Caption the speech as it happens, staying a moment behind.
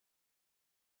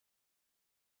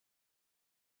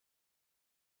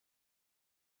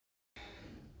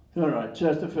All right, so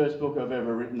it's the first book I've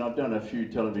ever written. I've done a few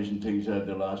television things over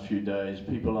the last few days.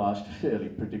 People ask fairly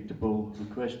predictable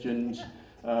questions,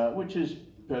 which is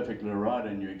perfectly right,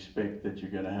 and you expect that you're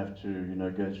going to have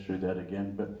to, go through that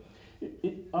again. But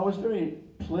I was very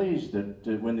pleased that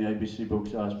when the ABC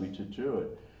Books asked me to do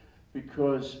it,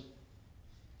 because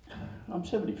I'm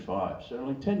 75, so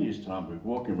in 10 years' time we're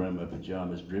walking around in my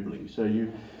pyjamas dribbling. So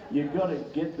you've got to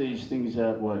get these things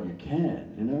out while you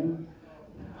can,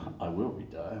 I will be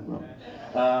dying.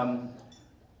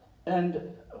 And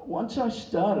once I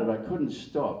started, I couldn't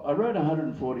stop. I wrote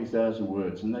 140,000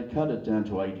 words, and they cut it down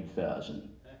to 80,000.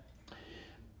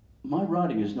 My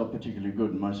writing is not particularly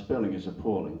good, and my spelling is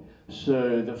appalling.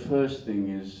 So the first thing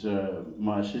is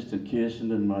my assistant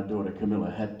Kirsten and my daughter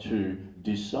Camilla had to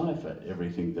decipher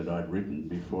everything that I'd written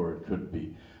before it could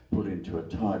be put into a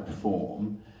typed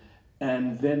form.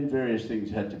 And then various things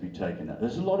had to be taken out.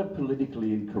 There's a lot of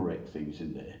politically incorrect things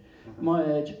in there. My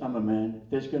age, I'm a man,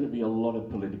 there's going to be a lot of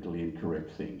politically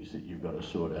incorrect things that you've got to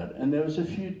sort out. And there was a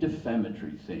few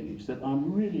defamatory things that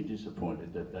I'm really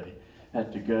disappointed that they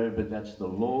had to go, but that's the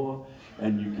law,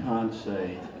 and you can't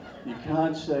say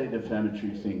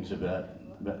defamatory things about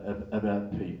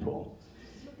people.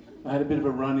 I had a bit of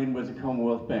a run-in with the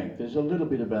Commonwealth Bank. There's a little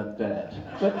bit about that.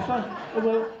 But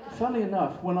funny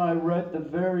enough, when I wrote the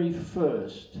very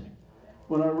first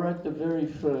draft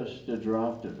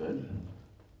of it,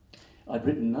 I'd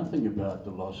written nothing about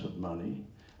the loss of money.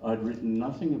 I'd written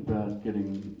nothing about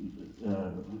getting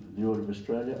the Order of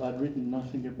Australia. I'd written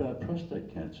nothing about prostate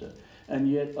cancer. And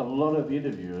yet a lot of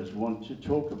interviewers want to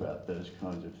talk about those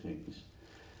kinds of things.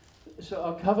 So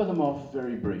I'll cover them off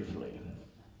very briefly.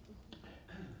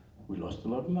 We lost a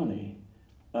lot of money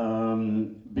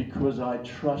because I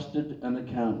trusted an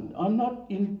accountant. I'm not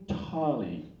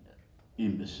entirely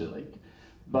imbecilic,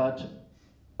 but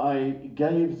I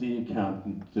gave the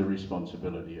accountant the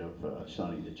responsibility of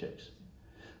signing the checks.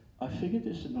 I figured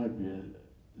this might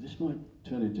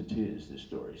turn into tears, this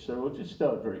story, so we'll just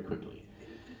start very quickly.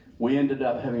 We ended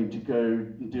up having to go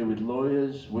deal with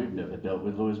lawyers. We've never dealt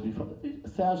with lawyers before.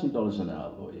 $1,000 an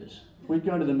hour, lawyers. We'd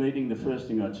go to the meeting, the first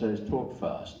thing I'd say is talk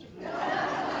fast.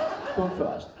 Talk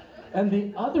fast. And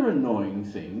the other annoying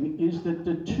thing is that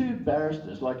the two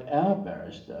barristers, like our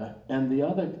barrister and the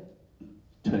other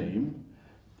team,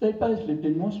 they both lived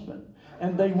in Mosman.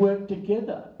 And they worked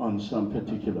together on some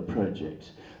particular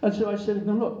projects. And so I said to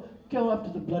them, look, go up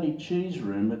to the bloody cheese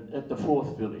room at the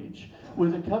Fourth Village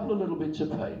with a couple of little bits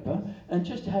of paper and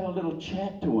just have a little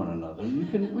chat to one another. You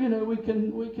can,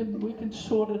 we can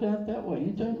sort it out that way.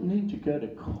 You don't need to go to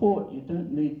court. You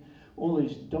don't need all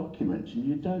these documents, and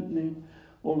you don't need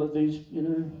all of these,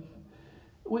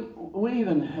 We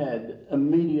even had a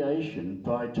mediation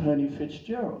by Tony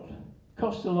Fitzgerald.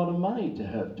 Cost a lot of money to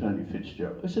have Tony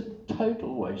Fitzgerald. It's a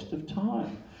total waste of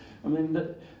time. I mean,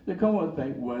 the Commonwealth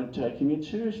Bank weren't taking it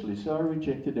seriously, so I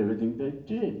rejected everything they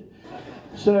did.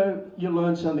 So you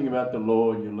learn something about the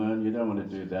law, you learn you don't want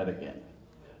to do that again.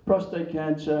 Prostate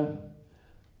cancer,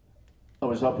 I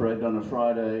was operated on a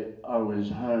Friday, I was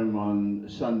home on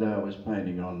Sunday, I was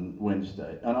painting on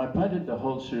Wednesday. And I painted the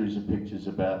whole series of pictures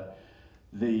about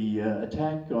the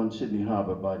attack on Sydney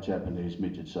Harbour by Japanese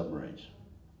midget submarines.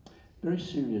 Very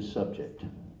serious subject,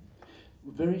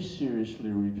 very seriously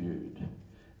reviewed.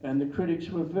 And the critics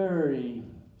were very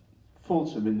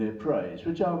fulsome in their praise,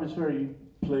 which I was very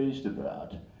pleased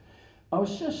about. I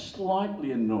was just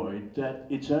slightly annoyed that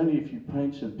it's only if you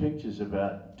paint some pictures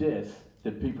about death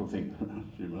that people think,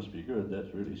 she must be good,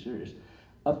 that's really serious.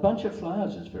 A bunch of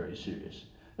flowers is very serious.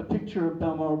 A picture of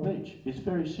Balmoral Beach is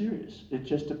very serious. It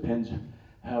just depends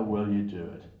how well you do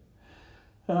it.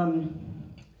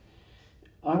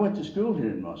 I went to school here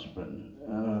in Mosman,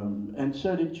 and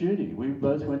so did Judy. We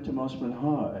both went to Mosman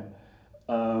High.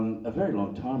 A very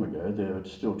long time ago, there were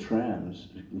still trams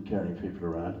carrying people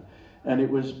around, and it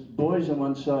was boys on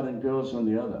one side and girls on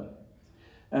the other.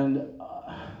 And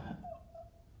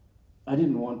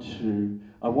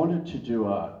I wanted to do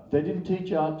art. They didn't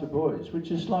teach art to boys, which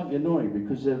is slightly annoying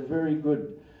because they're very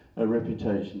good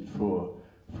reputation for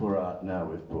art now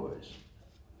with boys.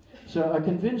 So I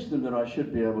convinced them that I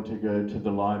should be able to go to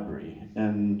the library,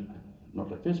 and not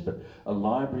like this, but a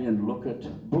library, and look at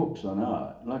books on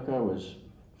art, like I was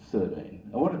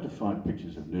 13. I wanted to find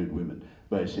pictures of nude women,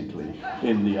 basically,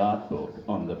 in the art book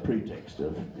on the pretext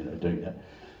of, doing that.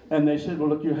 And they said, well,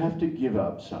 look, you have to give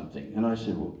up something. And I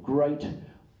said, well, great,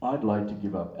 I'd like to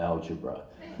give up algebra,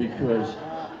 because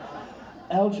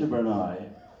algebra and I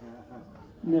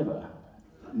never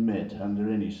met under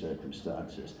any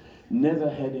circumstances. Never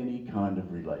had any kind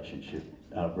of relationship,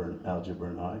 algebra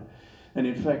and I. And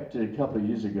in fact, a couple of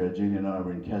years ago, Julie and I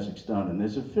were in Kazakhstan, and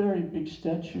there's a very big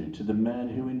statue to the man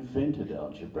who invented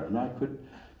algebra, and I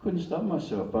couldn't stop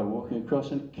myself by walking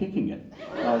across and kicking it.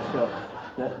 I felt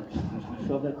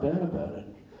that bad about it.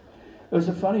 It was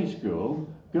a funny school,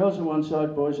 girls on one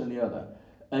side, boys on the other,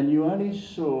 and you only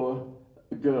saw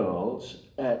girls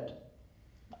at,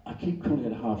 I keep calling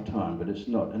it half time, but it's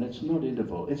not, and it's not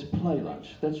interval, it's play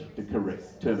lunch. That's the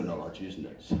correct terminology, isn't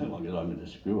it? So long as I'm in a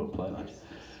school, play lunch.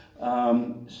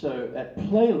 So at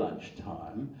play lunch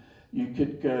time, you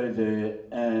could go there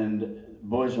and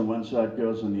boys on one side,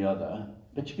 girls on the other,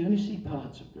 but you could only see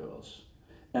parts of girls.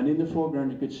 And in the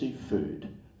foreground you could see food.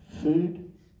 Food,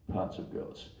 parts of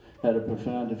girls. Had a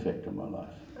profound effect on my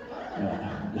life,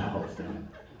 the whole thing.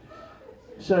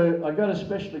 So I got a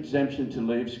special exemption to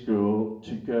leave school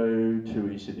to go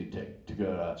to East Sydney Tech, to go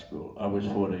to art school. I was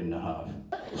 14 and a half.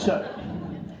 So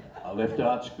I left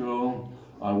art school.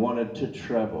 I wanted to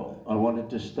travel. I wanted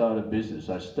to start a business.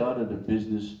 I started a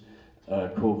business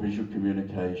called Visual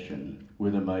Communication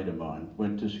with a mate of mine.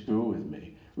 Went to school with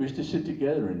me. We used to sit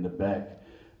together in the back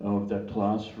of the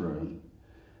classroom.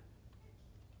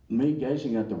 Me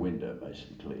gazing out the window,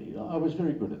 basically. I was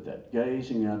very good at that.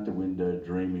 Gazing out the window,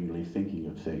 dreamingly thinking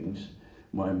of things.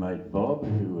 My mate Bob,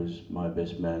 who was my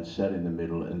best man, sat in the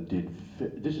middle and did,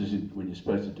 this is when you're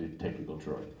supposed to do technical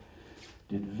drawing.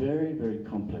 Did very, very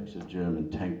complex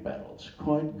German tank battles.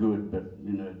 Quite good, but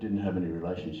you know, didn't have any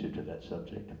relationship to that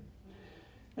subject.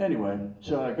 Anyway,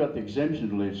 so I got the exemption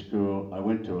to leave school. I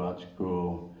went to art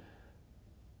school.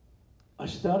 I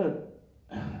started,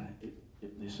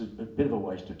 this is a bit of a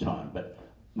waste of time, but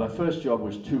my first job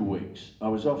was 2 weeks. I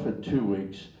was offered 2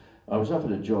 weeks. I was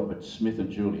offered a job at Smith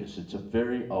and Julius. It's a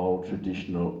very old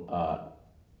traditional art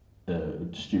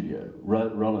studio.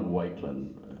 Roland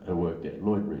Wakeland worked there,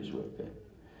 Lloyd Rees worked there.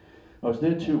 I was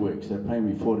there 2 weeks, they paid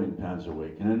me £14 a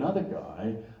week, and another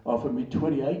guy offered me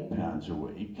 £28 a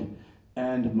week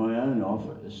and my own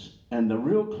office, and the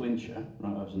real clincher,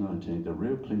 right, I was 19, the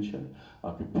real clincher,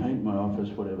 I could paint my office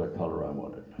whatever colour I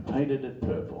wanted. I painted it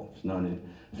purple, it's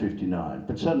 1959,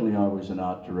 but suddenly I was an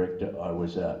art director, I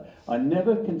was out. I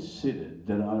never considered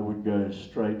that I would go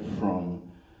straight from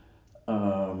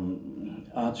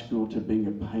art school to being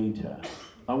a painter.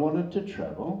 I wanted to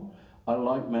travel. I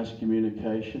liked mass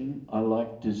communication. I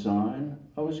liked design.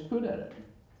 I was good at it.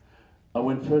 I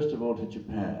went first of all to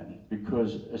Japan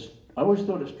because I always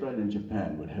thought Australia and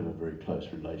Japan would have a very close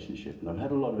relationship, and I've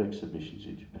had a lot of exhibitions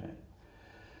in Japan.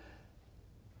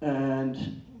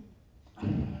 And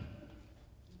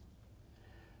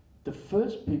the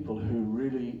first people who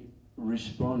really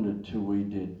responded to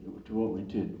what we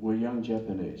did were young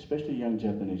Japanese, especially young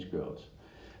Japanese girls,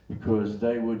 because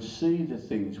they would see the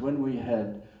things when we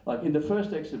had, like in the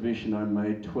first exhibition I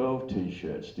made 12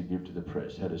 t-shirts to give to the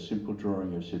press, had a simple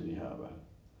drawing of Sydney Harbour.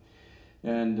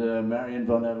 And Marion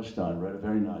von Edelstein wrote a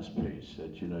very nice piece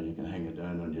that, you know, you can hang a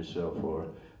donor on yourself or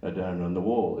a donor on the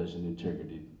wall. There's an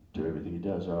integrity to everything he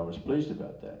does. I was pleased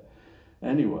about that.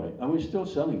 Anyway, and we're still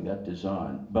selling that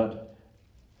design, but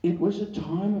it was a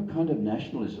time of kind of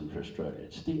nationalism for Australia.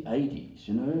 It's the 80s,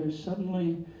 you know,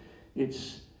 suddenly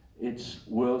it's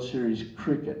World Series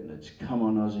cricket and it's come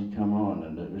on Aussie, come on,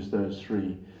 and it was those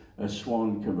three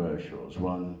Swan commercials,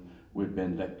 one with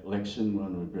Ben Lexon,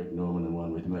 one with Greg Norman and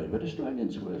one with me. But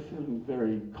Australians were feeling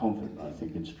very confident, I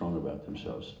think, and strong about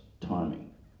themselves. Timing.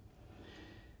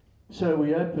 So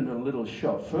we opened a little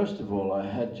shop. First of all, I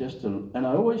had and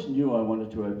I always knew I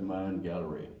wanted to open my own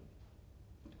gallery.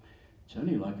 It's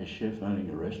only like a chef owning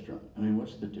a restaurant. I mean,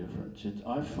 what's the difference?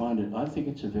 I think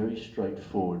it's a very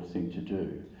straightforward thing to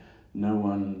do. No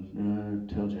one, you know,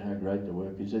 tells you how great the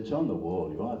work is. It's on the wall.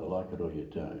 You either like it or you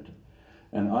don't.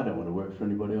 And I don't want to work for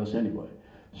anybody else anyway.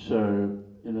 So,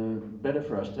 you know, better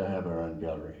for us to have our own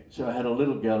gallery. So I had a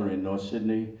little gallery in North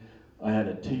Sydney. I had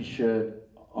a t-shirt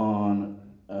on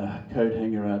a coat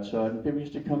hanger outside, and people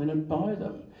used to come in and buy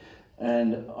them.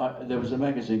 And there was a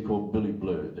magazine called Billy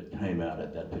Blue that came out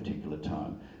at that particular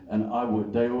time. And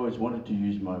they always wanted to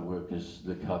use my work as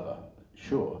the cover.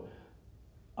 Sure,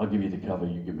 I'll give you the cover,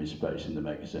 you give me space in the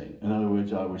magazine. In other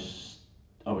words, I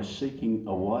was seeking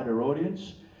a wider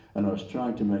audience, and I was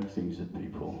trying to make things that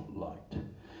people liked.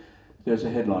 There's a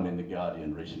headline in The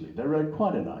Guardian recently. They wrote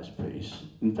quite a nice piece.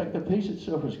 In fact, the piece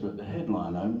itself was good. The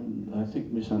headline, I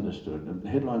think, misunderstood. The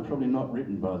headline probably not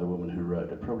written by the woman who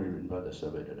wrote it, probably written by the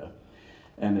sub-editor.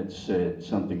 And it said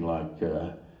something like,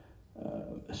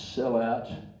 Sellout,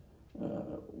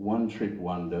 One-Trick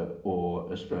Wonder,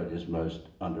 or Australia's most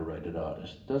underrated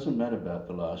artist. Doesn't matter about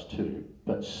the last two,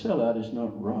 but sellout is not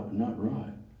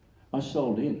right. I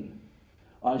sold in.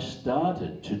 I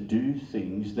started to do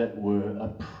things that were a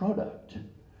product.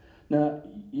 Now,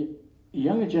 a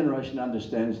younger generation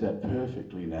understands that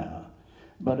perfectly now,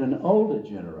 but an older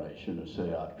generation of,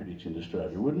 say, art critics in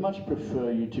Australia would much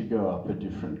prefer you to go up a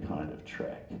different kind of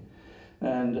track.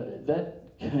 And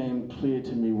that came clear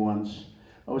to me once.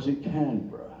 I was in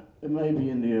Canberra, maybe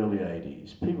in the early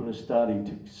 80s. People are starting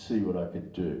to see what I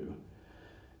could do.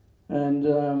 And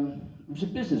there was a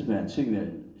businessman sitting there,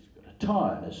 he's got a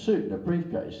tie and a suit and a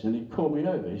briefcase, and he called me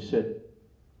over. He said,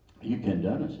 "Are you Ken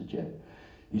Dunn?" I said, "Yeah."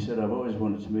 He said, "I've always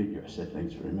wanted to meet you." I said,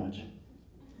 "Thanks very much."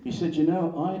 He said, "You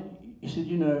know,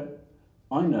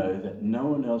 I know that no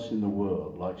one else in the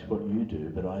world likes what you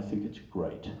do, but I think it's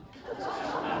great."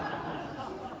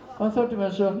 I thought to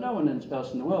myself, no one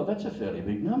else in the world, that's a fairly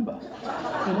big number.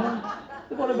 You know?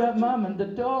 What about Mum and the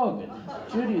dog and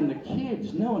Judy and the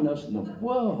kids? No one else in the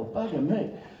world, bugger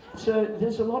me. So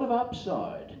there's a lot of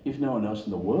upside if no one else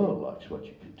in the world likes what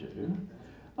you can do.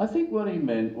 I think what he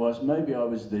meant was maybe I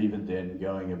was even then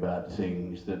going about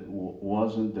things that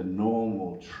wasn't the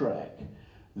normal track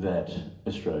that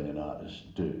Australian artists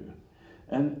do.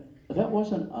 And that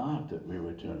wasn't art that we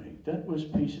were doing. That was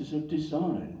pieces of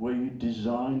design, where you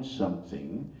design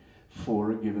something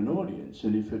for a given audience,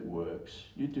 and if it works,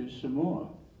 you do some more.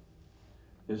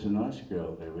 There's a nice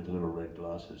girl there with little red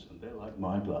glasses, and they're like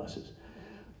my glasses.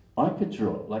 I could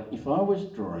draw, like if I was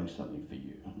drawing something for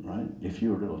you, right? If you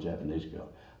were a little Japanese girl,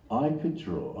 I could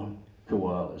draw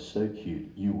koalas so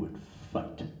cute you would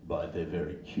faint by their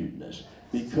very cuteness,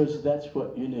 because that's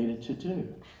what you needed to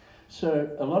do. So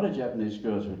a lot of Japanese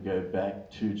girls would go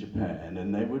back to Japan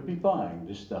and they would be buying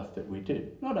the stuff that we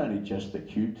did, not only just the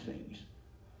cute things.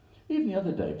 Even the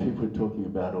other day, people were talking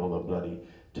about all the bloody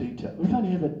tea towels. We've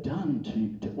only ever done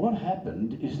tea. What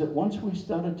happened is that once we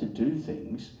started to do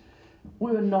things,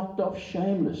 we were knocked off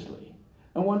shamelessly.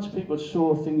 And once people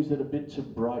saw things that are bits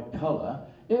of bright colour,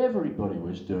 everybody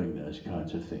was doing those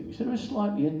kinds of things. It was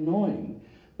slightly annoying,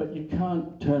 but you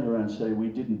can't turn around and say we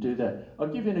didn't do that. I'll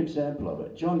give you an example of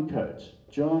it. John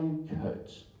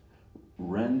Coates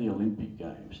ran the Olympic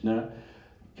Games. Now,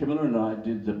 Camilla and I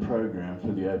did the program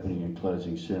for the opening and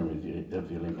closing ceremony of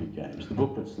the Olympic Games, the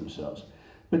booklets themselves.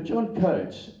 But John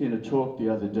Coates, in a talk the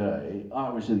other day, I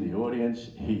was in the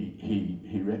audience,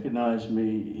 he recognised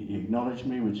me, he acknowledged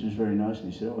me, which was very nice,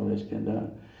 and he said, "Oh, there's Ken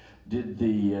Dunn." Did the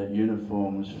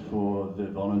uniforms for the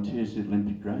volunteers at the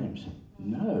Olympic Games?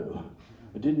 No,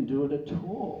 I didn't do it at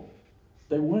all.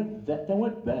 They weren't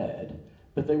bad,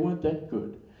 but they weren't that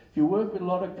good. If you work with a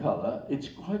lot of colour, it's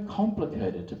quite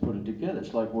complicated to put it together.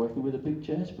 It's like working with a big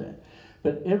jazz band.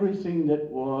 But everything that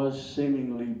was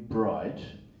seemingly bright,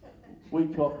 we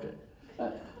copped it.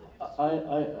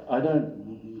 I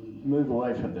don't move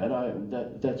away from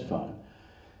that. That's fine.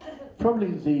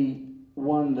 Probably the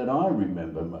one that I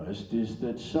remember most is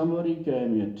that somebody gave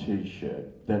me a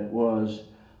T-shirt that was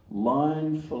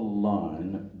line for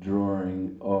line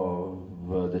drawing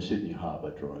of the Sydney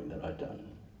Harbour drawing that I'd done.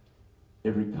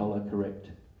 Every colour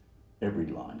correct, every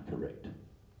line correct.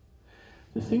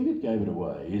 The thing that gave it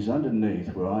away is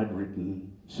underneath where I'd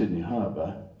written Sydney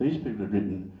Harbour, these people had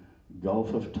written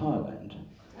Gulf of Thailand.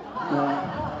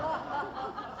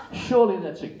 Now, surely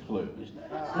that's a clue, isn't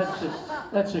it?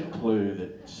 That's a clue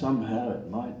that somehow it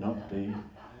might not be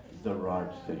the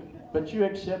right thing. But you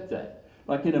accept that.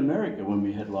 Like in America, when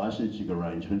we had licensing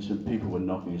arrangements and people were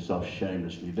knocking us off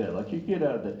shamelessly there, like you could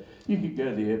go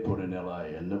to the airport in LA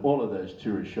and all of those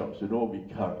tourist shops would all be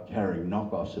carrying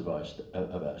knockoffs of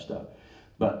our stuff.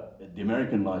 But the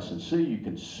American licensee, you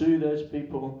can sue those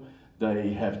people.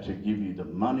 They have to give you the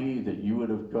money that you would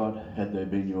have got had they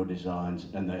been your designs,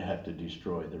 and they have to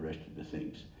destroy the rest of the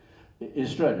things. In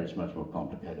Australia, it's much more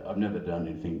complicated. I've never done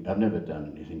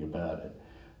anything about it.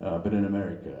 But in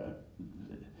America,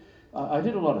 I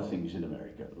did a lot of things in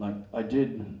America. Like I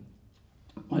did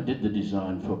the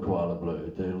design for Koala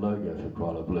Blue, the logo for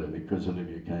Koala Blue, because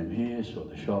Olivia came here, saw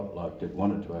the shop, liked it,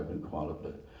 wanted to open Koala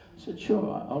Blue. I said,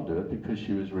 sure, I'll do it, because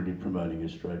she was really promoting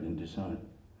Australian design.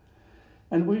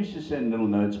 And we used to send little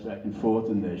notes back and forth,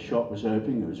 and their shop was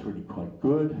opening. It was really quite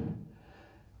good.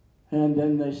 And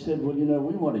then they said, well, you know,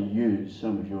 we want to use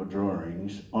some of your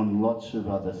drawings on lots of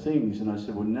other things. And I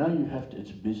said, well, now you have to,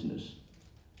 it's business.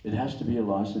 It has to be a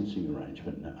licensing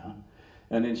arrangement now.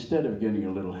 And instead of getting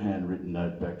a little handwritten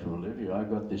note back from Olivia, I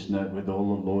got this note with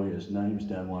all the lawyers' names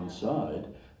down one side,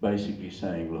 basically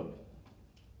saying, look,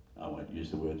 I won't use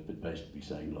the words, but basically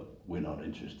saying, look, we're not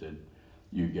interested.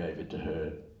 You gave it to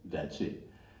her, that's it.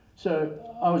 So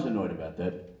I was annoyed about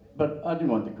that, but I didn't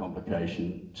want the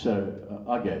complication, so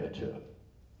I gave it to her.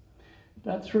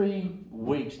 About 3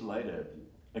 weeks later,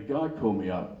 a guy called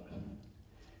me up.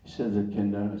 He said, is it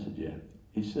Ken Dunn? I said, yeah.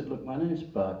 He said, look, my name's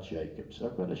Bart Jacobs.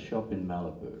 I've got a shop in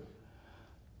Malibu.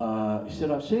 he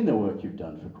said, I've seen the work you've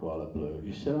done for Kuala Blue.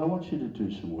 He said, I want you to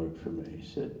do some work for me. He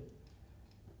said,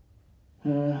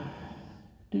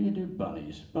 do you do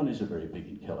bunnies? Bunnies are very big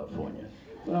in California.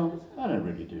 Well, I don't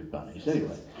really do bunnies.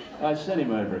 Anyway, I sent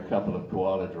him over a couple of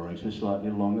koala drawings with slightly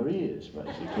longer ears,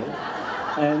 basically.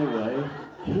 Anyway,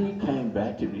 he came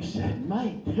back to me and he said,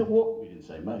 mate, they're walking. He didn't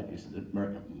say mate, he said,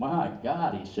 American. My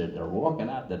God, he said, they're walking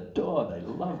out the door. They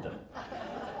loved them.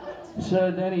 So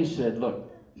then he said,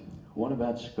 look, what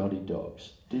about Scotty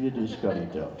dogs? Do you do Scotty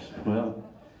dogs? Well,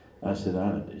 I said, I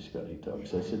don't do Scotty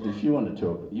dogs. I said, if you want to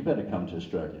talk, you better come to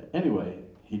Australia. Anyway,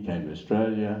 he came to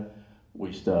Australia.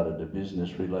 We started a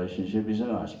business relationship. He's a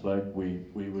nice bloke. We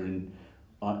were in,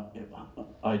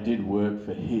 I did work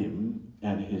for him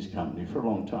and his company for a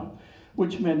long time,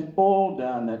 which meant all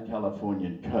down that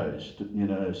Californian coast, you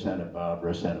know, Santa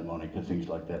Barbara, Santa Monica, things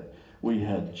like that. We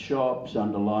had shops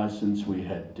under license, we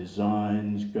had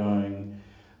designs going.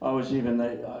 I was even,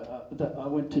 I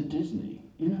went to Disney.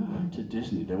 You know, I went to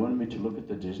Disney. They wanted me to look at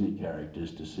the Disney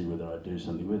characters to see whether I'd do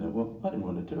something with them. Well, I didn't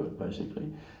want to do it,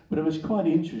 basically. But it was quite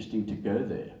interesting to go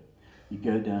there. You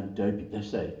go down Dopey, they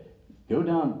say, go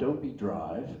down Dopey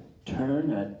Drive, turn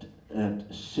at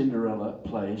Cinderella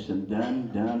Place and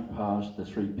down past the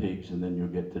Three Pigs, and then you'll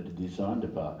get to the design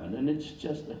department. And it's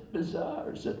just bizarre.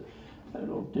 It's a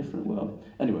whole different world.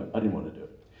 Anyway, I didn't want to do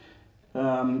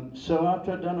it. So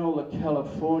after I'd done all the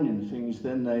Californian things,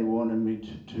 then they wanted me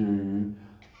to do,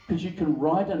 because you can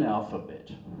write an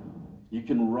alphabet. You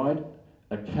can write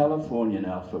a Californian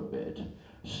alphabet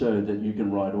so that you can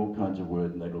write all kinds of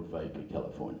words and they look vaguely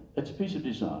Californian. It's a piece of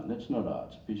design. That's not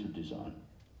art. It's a piece of design.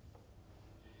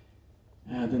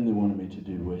 Then they wanted me to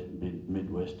do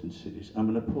Midwestern cities. I'm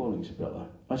an appalling speller.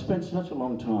 I spent such a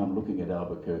long time looking at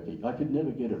Albuquerque. I could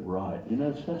never get it right. You know,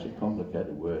 it's such a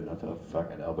complicated word. And I thought,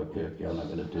 fuck it, Albuquerque, I'm not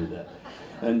going to do that.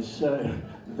 And so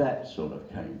that sort of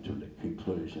came to the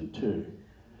conclusion too.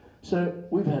 So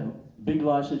we've had big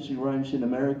licensing arrangements in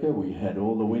America. We had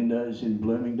all the windows in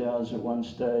Bloomingdale's at one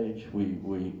stage.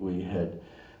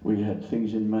 We had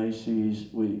things in Macy's.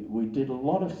 We did a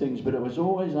lot of things, but it was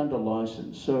always under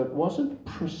license. So it wasn't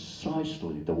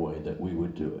precisely the way that we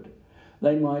would do it.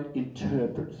 They might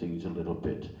interpret things a little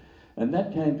bit. And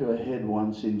that came to a head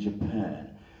once in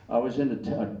Japan. I'd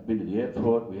been to the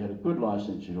airport. We had a good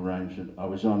licensing arrangement. I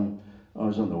was on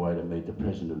the way to meet the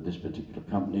president of this particular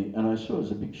company, and I saw it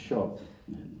was a big shop,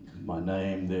 my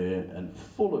name there, and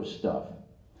full of stuff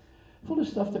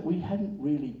that we hadn't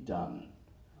really done.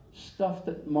 Stuff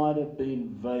that might have been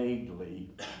vaguely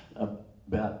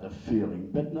about the feeling,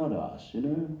 but not us, you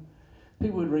know.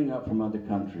 People would ring up from other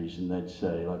countries and they'd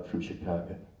say, like from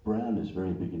Chicago, Brown is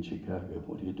very big in Chicago.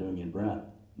 What are you doing in Brown?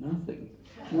 Nothing.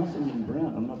 Nothing in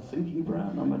Brown. I'm not thinking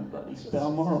Brown. I'm at bloody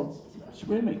Balmoral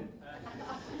swimming.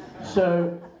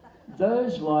 So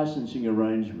those licensing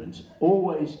arrangements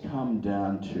always come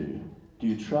down to, do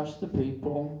you trust the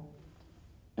people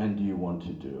and do you want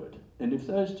to do it? And if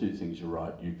those two things are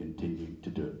right, you continue to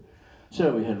do it.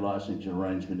 So we had licensing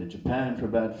arrangement in Japan for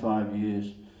about 5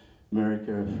 years,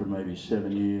 America for maybe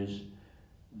 7 years.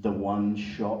 The one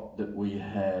shop that we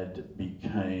had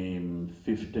became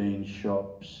 15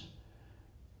 shops,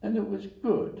 and it was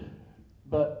good.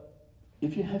 But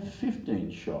if you have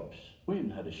 15 shops, we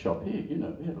even had a shop here, you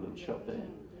know, we had a little shop there.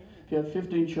 If you have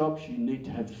 15 shops, you need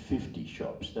to have 50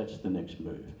 shops. That's the next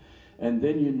move. And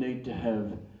then you need to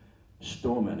have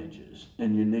store managers,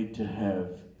 and you need to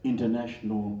have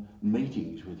international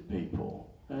meetings with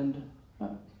people. And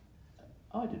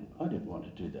I didn't want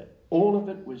to do that. All of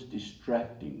it was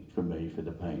distracting for me for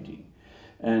the painting.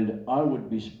 And I would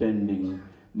be spending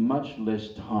much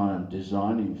less time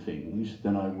designing things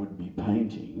than I would be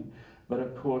painting. But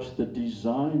of course, the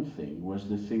design thing was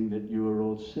the thing that you were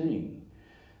all seeing.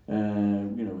 You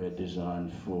know, we had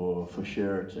design for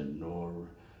Sheraton or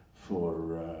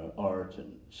for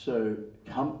Oraton. So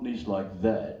companies like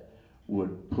that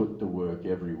would put the work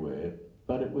everywhere,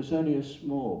 but it was only a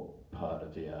small part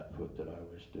of the output that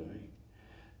I was doing.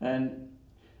 And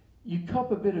you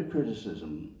cop a bit of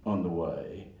criticism on the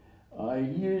way. I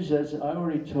use, as I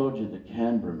already told you, the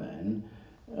Canberra man,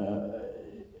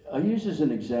 I use as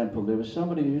an example, there was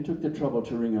somebody who took the trouble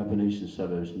to ring up an Eastern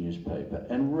Suburbs newspaper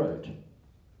and wrote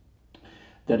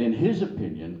that in his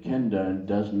opinion, Ken Doan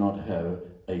does not have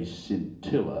a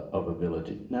scintilla of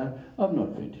ability. Now, I've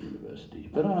not been to university,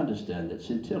 but I understand that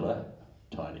scintilla,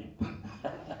 tiny.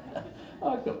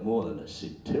 I've got more than a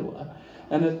scintilla.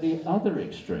 And at the other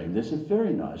extreme, there's a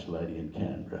very nice lady in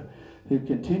Canberra who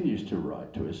continues to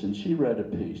write to us, and she wrote a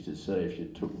piece to say if you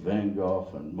took Van Gogh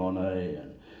and Monet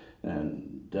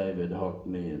and David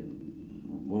Hockney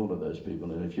and all of those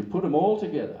people, and if you put them all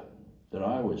together that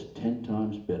I was 10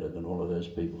 times better than all of those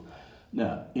people.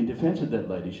 Now, in defence of that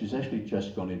lady, she's actually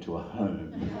just gone into a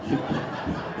home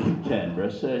in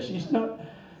Canberra, so she's not,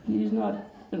 you know,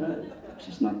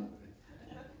 she's not.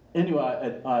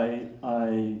 Anyway,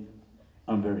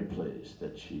 I'm very pleased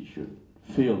that she should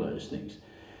feel those things.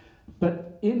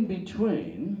 But in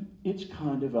between, it's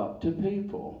kind of up to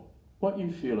people. What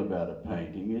you feel about a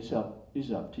painting is up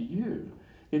to you.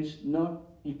 It's not,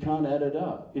 you can't add it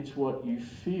up. It's what you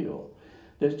feel.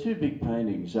 There's two big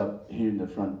paintings up here in the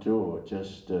front door,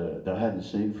 just that I hadn't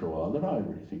seen for a while, that I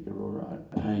really think are all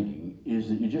right. Painting is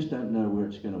that you just don't know where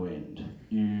it's going to end.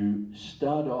 You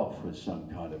start off with some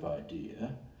kind of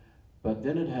idea, but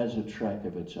then it has a track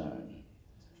of its own.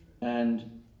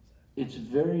 And it's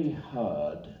very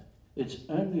hard. It's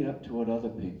only up to what other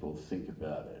people think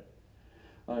about it.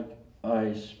 Like,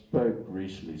 I spoke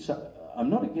recently, so I'm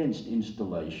not against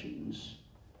installations,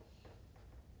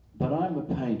 but I'm a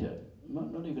painter,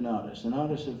 not even artist. An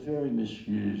artist is a very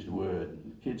misused word.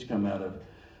 Kids come out of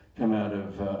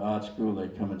art school, they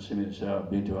come and see me and say, oh,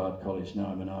 I've been to art college, now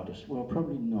I'm an artist. Well,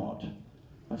 probably not.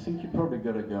 I think you've probably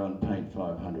got to go and paint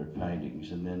 500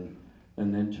 paintings and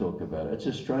then talk about it. It's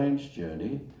a strange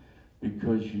journey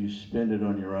because you spend it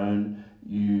on your own,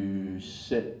 you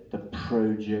set the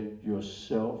project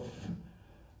yourself,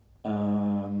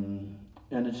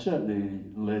 and it certainly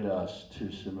led us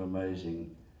to some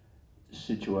amazing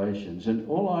situations. And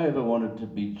all I ever wanted to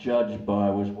be judged by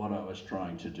was what I was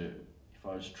trying to do. If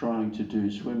I was trying to do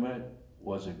swimwear,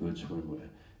 was a good swimwear.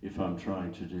 If I'm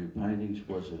trying to do paintings,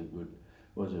 was it a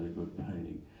good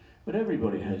painting? But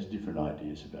everybody has different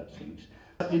ideas about things.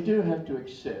 But you do have to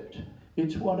accept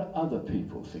it's what other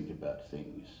people think about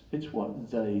things. It's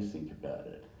what they think about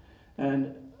it.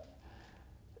 And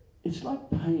it's like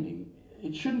painting.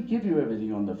 It shouldn't give you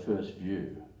everything on the first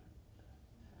view.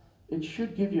 It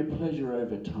should give you pleasure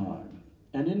over time.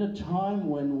 And in a time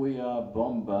when we are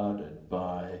bombarded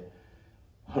by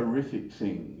horrific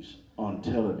things on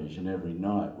television every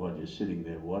night while you're sitting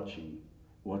there watching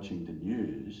the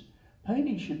news,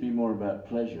 painting should be more about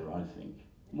pleasure, I think.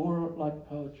 More like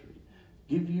poetry.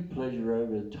 Give you pleasure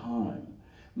over time.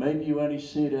 Maybe you only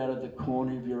see it out of the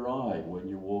corner of your eye when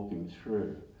you're walking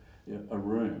through a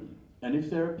room. And if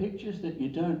there are pictures that you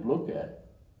don't look at,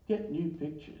 get new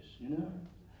pictures, you know?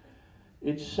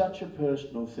 It's such a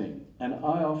personal thing. And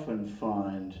I often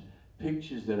find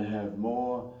pictures that have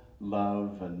more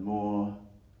love and more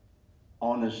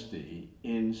honesty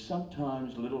in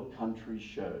sometimes little country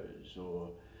shows. Or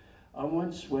I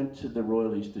once went to the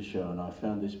Royal Easter Show and I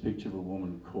found this picture of a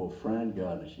woman called Fran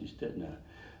Gardner, she's dead now,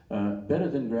 better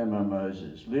than Grandma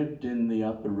Moses, lived in the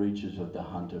upper reaches of the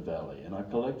Hunter Valley, and I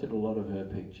collected a lot of her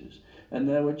pictures. And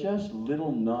they were just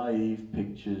little naive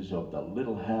pictures of the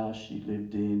little house she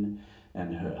lived in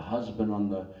and her husband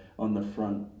on the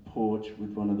front porch with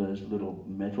one of those little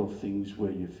metal things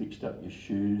where you fixed up your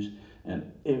shoes,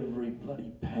 and every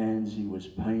bloody pansy was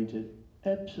painted.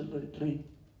 Absolutely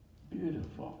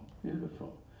beautiful,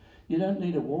 beautiful. You don't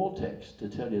need a wall text to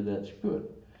tell you that's good.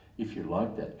 If you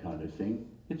like that kind of thing,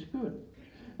 it's good.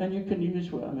 And you can use,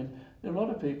 I mean, there are a lot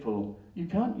of people, you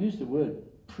can't use the word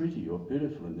pretty or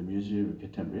beautiful in the Museum of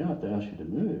Contemporary Art. They ask you to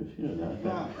move, you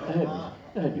know,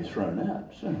 they have you thrown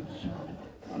out. So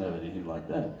I don't have anything like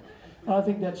that. I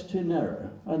think that's too narrow.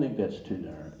 I think that's too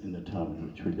narrow in the time in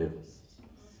which we live.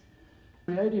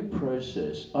 Creative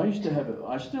process, I used to have it,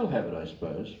 I still have it, I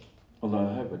suppose, although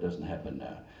I hope it doesn't happen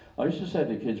now. I used to say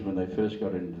to kids when they first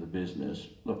got into the business,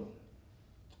 look,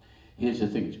 here's the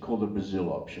thing, it's called the Brazil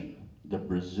option. The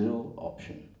Brazil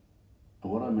option.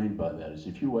 And what I mean by that is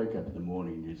if you wake up in the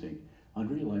morning and you think, I'd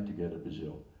really like to go to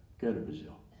Brazil, go to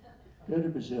Brazil. Go to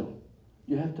Brazil.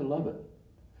 You have to love it.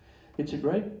 It's a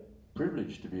great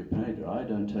privilege to be a painter. I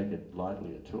don't take it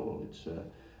lightly at all.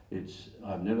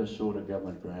 I've never sought a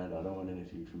government grant. I don't want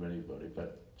anything from anybody,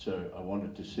 but so I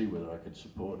wanted to see whether I could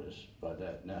support us by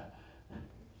that. Now,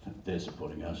 they're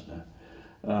supporting us now.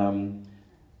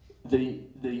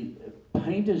 The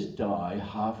painters die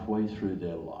halfway through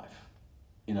their life.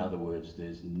 In other words,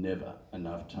 there's never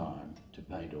enough time to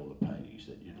paint all the paintings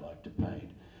that you'd like to paint.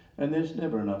 And there's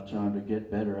never enough time to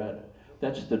get better at it.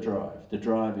 That's the drive. The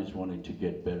drive is wanting to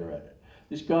get better at it.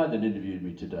 This guy that interviewed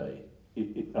me today,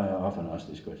 I often ask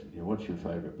this question, you know, what's your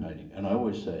favourite painting? And I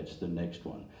always say it's the next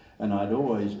one. And I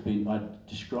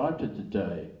described to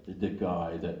the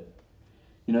guy that,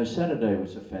 you know, Saturday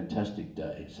was a fantastic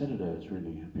day. Saturday was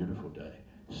really a beautiful day.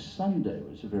 Sunday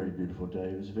was a very beautiful day.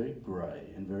 It was very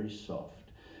grey and very soft.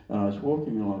 And I was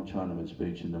walking along Chinaman's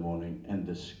Beach in the morning, and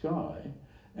the sky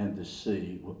and the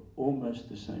sea were almost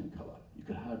the same colour. You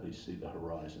could hardly see the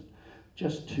horizon.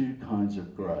 just two kinds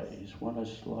of greys, one a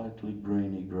slightly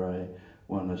greeny grey,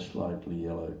 one a slightly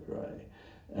yellow grey.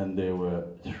 And there were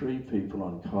three people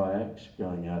on kayaks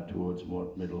going out towards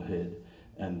Middlehead,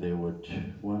 and there were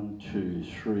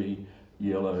three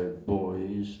yellow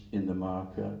buoys in the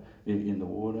marker, in the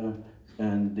water,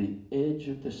 and the edge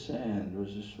of the sand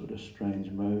was a sort of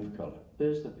strange mauve colour.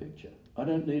 There's the picture. I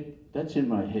don't need, that's in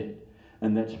my head.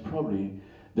 And that's probably,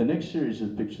 the next series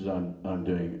of pictures I'm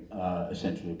doing are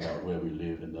essentially about where we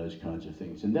live and those kinds of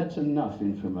things. And that's enough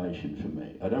information for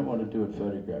me. I don't want to do it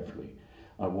photographically.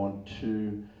 I want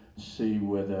to see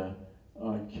whether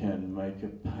I can make a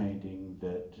painting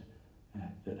that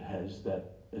has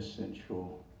that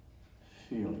essential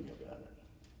feeling about it.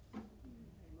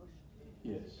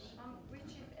 Yes. Which,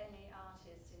 if any,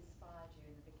 artist inspired you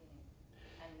in the beginning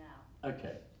and now?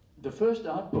 Okay. The first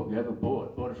art book I ever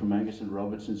bought it from Angus and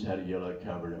Robertson's, had a yellow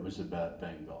cover, and it was about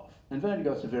Van Gogh. And Van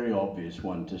Gogh's a very obvious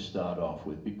one to start off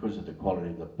with because of the quality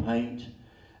of the paint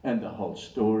and the whole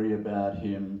story about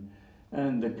him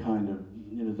and the kind of,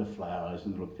 you know, the flowers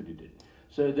and the look that he did.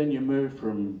 So then you move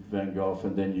from Van Gogh,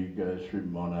 and then you go through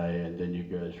Monet, and then you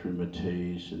go through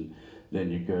Matisse, and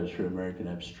then you go through American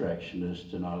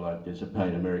Abstractionists, and there's a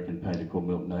American painter called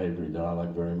Milton Avery that I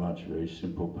like very much, very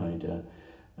simple painter,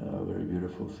 very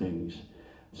beautiful things.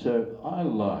 So I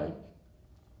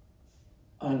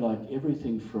like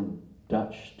everything from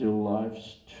Dutch still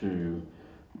lifes to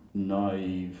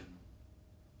naive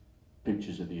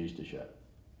pictures of the Easter show.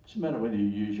 It's a matter whether you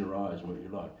use your eyes or what you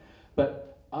like.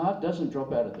 But art doesn't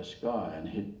drop out of the sky and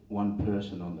hit one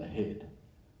person on the head.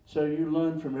 So you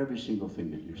learn from every single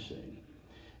thing that you've seen.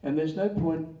 And there's no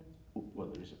point, well,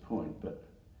 there is a point, but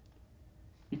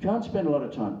you can't spend a lot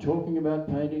of time talking about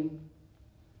painting,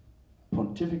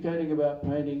 pontificating about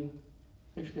painting.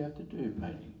 You actually have to do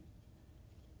painting.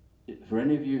 For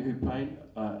any of you who paint,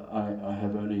 I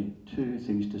have only two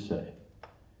things to say.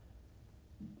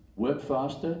 Work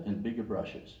faster and bigger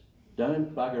brushes.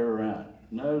 Don't bugger around.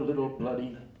 No little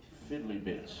bloody fiddly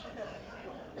bits.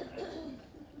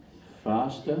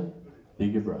 Faster,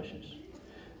 bigger brushes.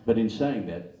 But in saying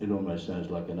that, it almost sounds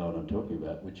like I know what I'm talking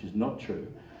about, which is not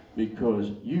true,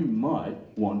 because you might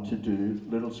want to do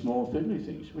little small fiddly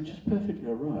things, which is perfectly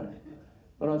all right.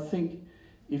 But I think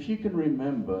if you can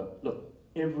remember, look,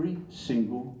 every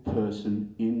single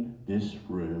person in this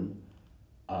room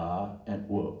are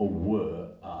or were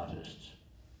artists.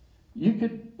 You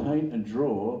could paint and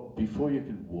draw before you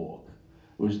could walk.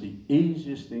 It was the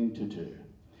easiest thing to do.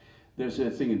 There's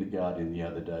a thing in The Guardian the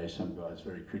other day, some guy's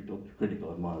very critical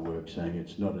of my work, saying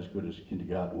it's not as good as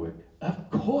kindergarten work. Of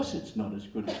course it's not as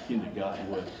good as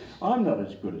kindergarten work. I'm not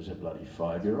as good as a bloody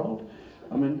 5-year-old.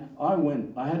 I mean,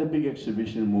 I had a big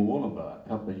exhibition in Wollongbar a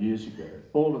couple of years ago,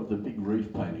 all of the big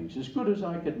reef paintings, as good as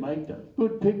I could make them,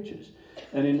 good pictures.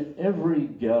 And in every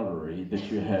gallery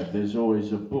that you have, there's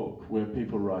always a book where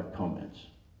people write comments.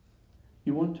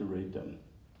 You want to read them,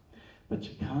 but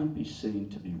you can't be seen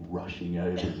to be rushing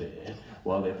over there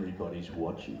while everybody's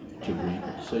watching you to read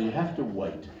them. So you have to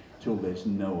wait till there's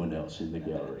no one else in the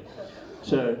gallery.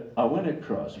 So I went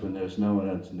across when there was no one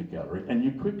else in the gallery, and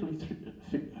you quickly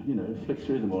flick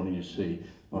through them all and you see,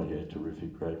 oh yeah,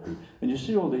 terrific, great. And you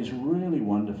see all these really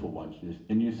wonderful ones,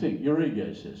 and you think, your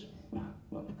ego says,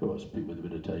 well, of course, people with a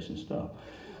bit of taste and style.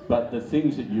 But the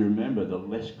things that you remember, the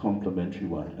less complimentary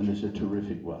one, and there's a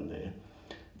terrific one there,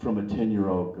 from a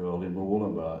 10-year-old girl in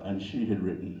Wollongbar, and she had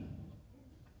written,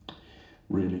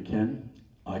 really, Ken,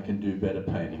 I can do better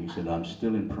paintings and I'm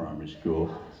still in primary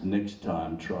school. Next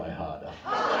time, try harder.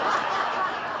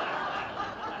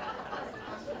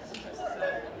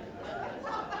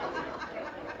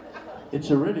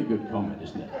 It's a really good comment,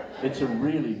 isn't it? It's a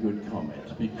really good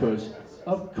comment because,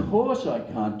 of course, I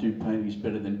can't do paintings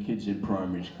better than kids in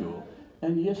primary school.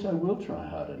 And yes, I will try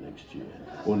harder next year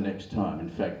or next time. In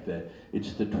fact,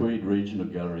 it's the Tweed Regional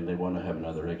Gallery and they want to have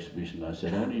another exhibition. I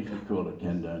said, only if you call it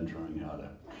Ken Doan Trying Harder.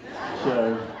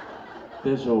 So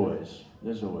there's always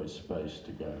space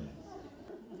to go.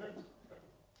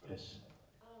 Yes?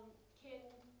 Ken,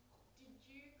 did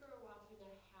you grow up in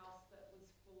a house that was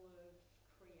full of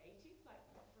creative? Like,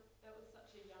 that was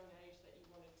such a young age that you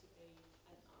wanted to be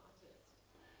an artist?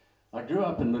 I grew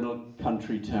up in a little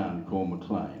country town called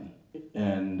Maclean.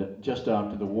 And just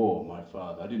after the war, my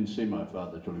father, I didn't see my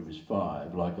father till he was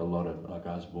 5, like I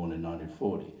was born in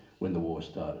 1940 when the war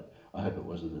started. I hope it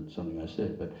wasn't something I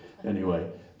said, but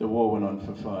anyway, the war went on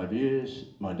for 5 years.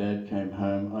 My dad came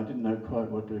home. I didn't know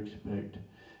quite what to expect.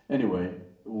 Anyway,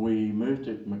 we moved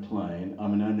to Maclean.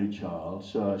 I'm an only child,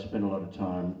 so I spent a lot of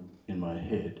time in my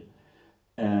head.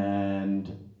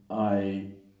 And my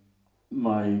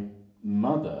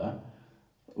mother,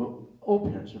 well, all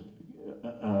parents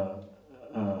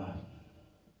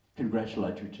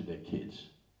congratulatory to their kids.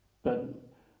 But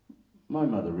my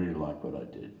mother really liked what I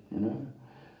did, you know.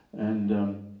 And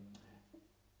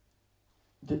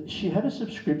she had a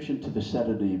subscription to the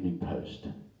Saturday Evening Post.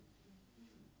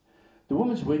 The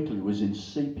Woman's Weekly was in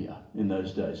sepia in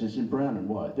those days. It's in brown and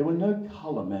white. There were no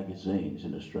colour magazines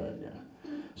in Australia.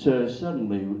 So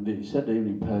suddenly the Saturday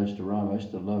Evening Post arrived. I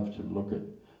used to love to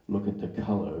look at the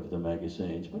colour of the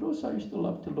magazines, but also I used to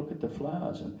love to look at the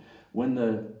flowers. And when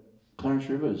the Clarence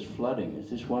River is flooding, it's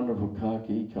this wonderful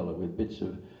khaki colour with bits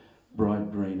of bright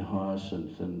green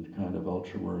hyacinth and kind of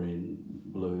ultramarine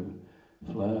blue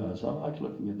flowers. I like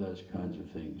looking at those kinds of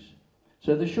things.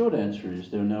 So the short answer is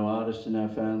there are no artists in our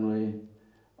family.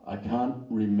 I can't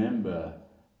remember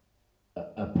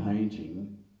a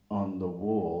painting on the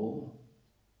wall,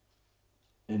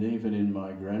 and even in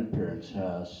my grandparents'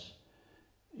 house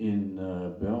in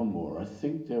Belmore, I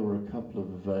think there were a couple of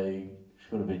vague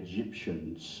sort of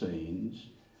Egyptian scenes,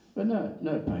 but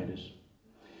no painters.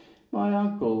 My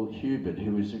uncle Hubert,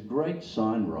 who was a great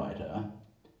sign writer,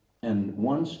 and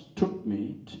once took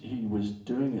me, he was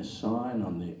doing a sign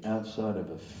on the outside of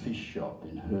a fish shop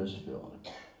in Hurstville.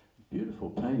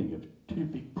 Beautiful painting of two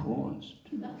big prawns.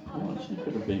 Two big prawns. He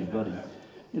could have been bloody,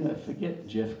 you know, forget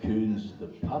Jeff Koons, the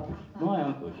puppet. My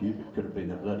Uncle Hubert could have been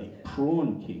the bloody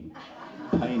prawn king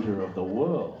painter of the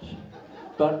world.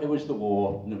 But it was the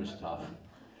war and it was tough.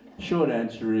 Short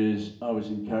answer is I was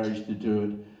encouraged to do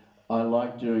it. I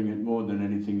liked doing it more than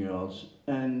anything else,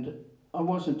 and I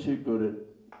wasn't too good at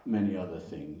many other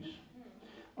things.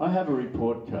 I have a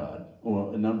report card,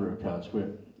 or a number of cards,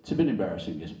 where it's a bit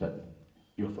embarrassing this, but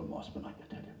you're from Mosman, I can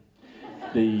tell you.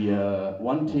 The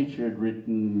one teacher had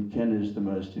written, Ken is the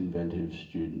most inventive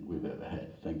student we've ever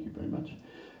had. Thank you very much.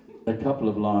 A couple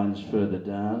of lines further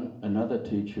down, another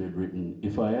teacher had written,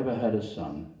 if I ever had a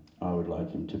son, I would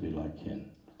like him to be like Ken.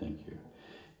 Thank you.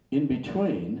 In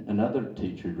between, another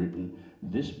teacher had written,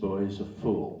 this boy is a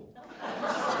fool.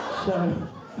 So,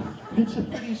 it's a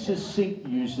pretty succinct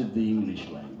use of the English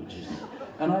language, isn't it?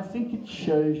 And I think it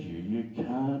shows you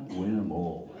can't win them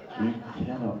all. You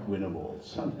cannot win them all.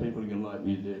 Some people can like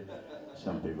you do.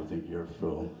 Some people think you're a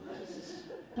fool.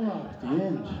 Oh, at the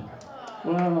end.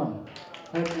 Well,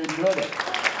 hope you enjoyed it.